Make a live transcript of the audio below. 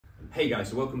Hey guys,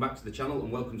 so welcome back to the channel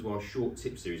and welcome to our short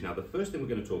tip series. Now the first thing we're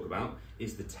going to talk about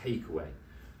is the takeaway.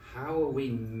 How are we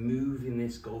moving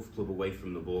this golf club away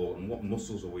from the ball and what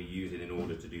muscles are we using in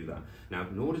order to do that? Now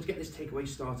in order to get this takeaway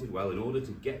started well, in order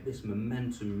to get this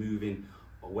momentum moving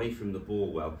away from the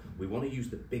ball well, we want to use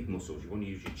the big muscles. You want to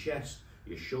use your chest,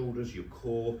 your shoulders, your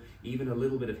core, even a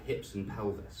little bit of hips and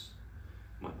pelvis.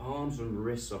 My arms and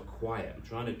wrists are quiet. I'm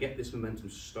trying to get this momentum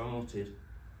started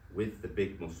with the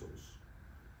big muscles.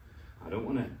 I don't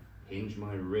want to hinge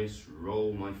my wrists,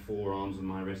 roll my forearms and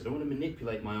my wrists. I don't want to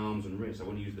manipulate my arms and wrists. I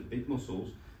want to use the big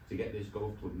muscles to get this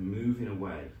golf club moving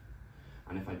away.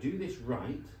 And if I do this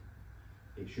right,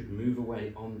 it should move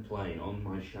away on plane, on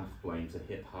my shaft plane to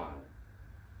hip high.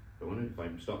 If I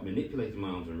start manipulating my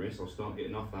arms and wrists, I'll start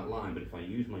getting off that line. But if I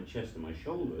use my chest and my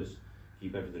shoulders,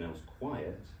 keep everything else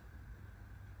quiet,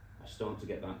 I start to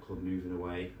get that club moving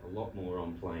away a lot more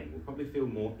on plane. We'll probably feel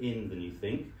more in than you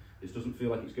think. This doesn't feel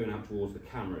like it's going out towards the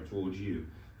camera, towards you.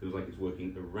 It feels like it's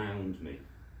working around me.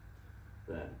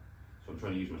 There. So I'm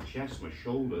trying to use my chest, my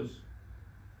shoulders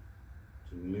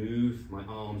to move my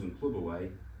arms and club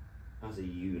away as a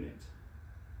unit.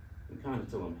 And kind of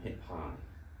till I'm hip high.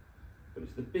 But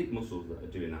it's the big muscles that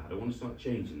are doing that. I don't want to start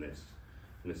changing this.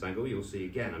 From this angle, you'll see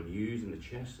again, I'm using the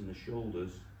chest and the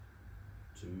shoulders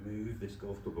to move this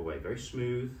golf club away. Very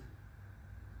smooth,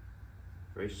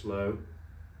 very slow,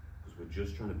 because we're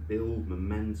just trying to build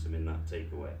momentum in that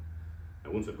takeaway.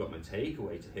 Now once I've got my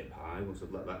takeaway to hip high, once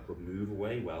I've let that club move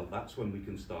away well, that's when we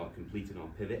can start completing our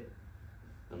pivot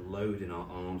and loading our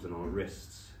arms and our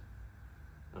wrists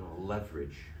and our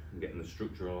leverage and getting the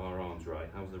structure of our arms right.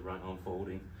 How's the right arm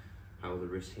folding? How are the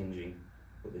wrists hinging?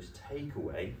 But this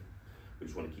takeaway, we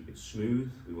just want to keep it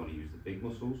smooth. We want to use the big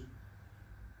muscles.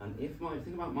 And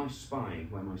think about my spine,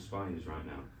 where my spine is right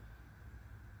now.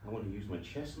 I want to use my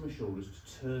chest and my shoulders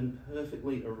to turn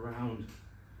perfectly around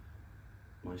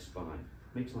my spine.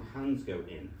 Makes my hands go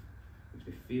in. Makes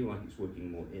me feel like it's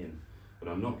working more in. But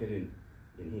I'm not getting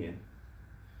in here.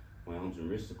 My arms and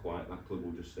wrists are quiet. That club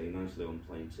will just stay nicely on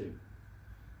plane too.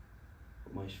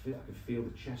 But I can feel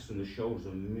the chest and the shoulders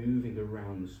are moving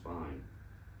around the spine,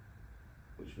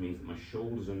 which means that my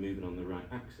shoulders are moving on the right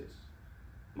axis.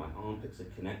 My armpits are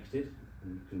connected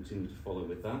and continue to follow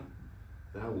with that.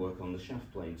 That'll work on the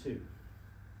shaft plane too.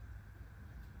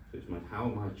 So it's how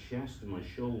my chest and my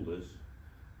shoulders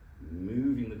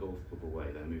moving the golf club away.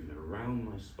 They're moving around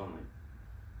my spine.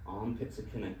 Armpits are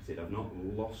connected. I've not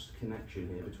lost connection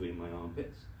here between my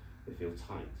armpits. They feel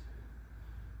tight.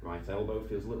 Right elbow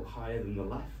feels a little higher than the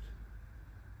left.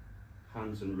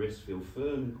 Hands and wrists feel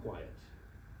firm and quiet.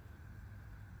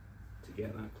 To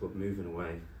get that club moving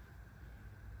away,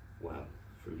 well,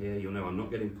 from here you'll know I'm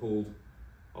not getting pulled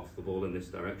off the ball in this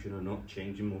direction. I'm not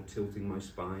changing or tilting my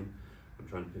spine. I'm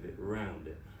trying to pivot round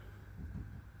it.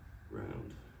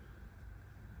 Round.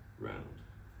 Round.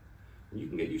 And you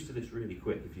can get used to this really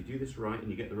quick. If you do this right and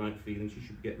you get the right feelings, you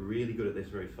should get really good at this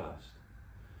very fast.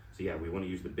 So yeah, we want to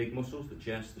use the big muscles, the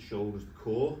chest, the shoulders, the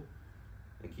core,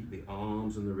 and keep the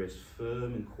arms and the wrists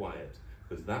firm and quiet,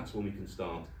 because that's when we can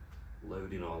start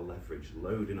loading our leverage,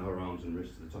 loading our arms and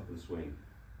wrists to the top of the swing,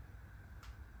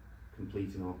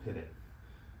 completing our pivot.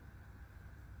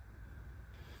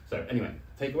 So anyway,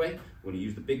 takeaway, we want to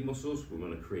use the big muscles, we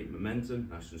want to create momentum,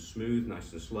 nice and smooth,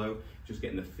 nice and slow, just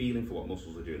getting the feeling for what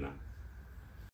muscles are doing that.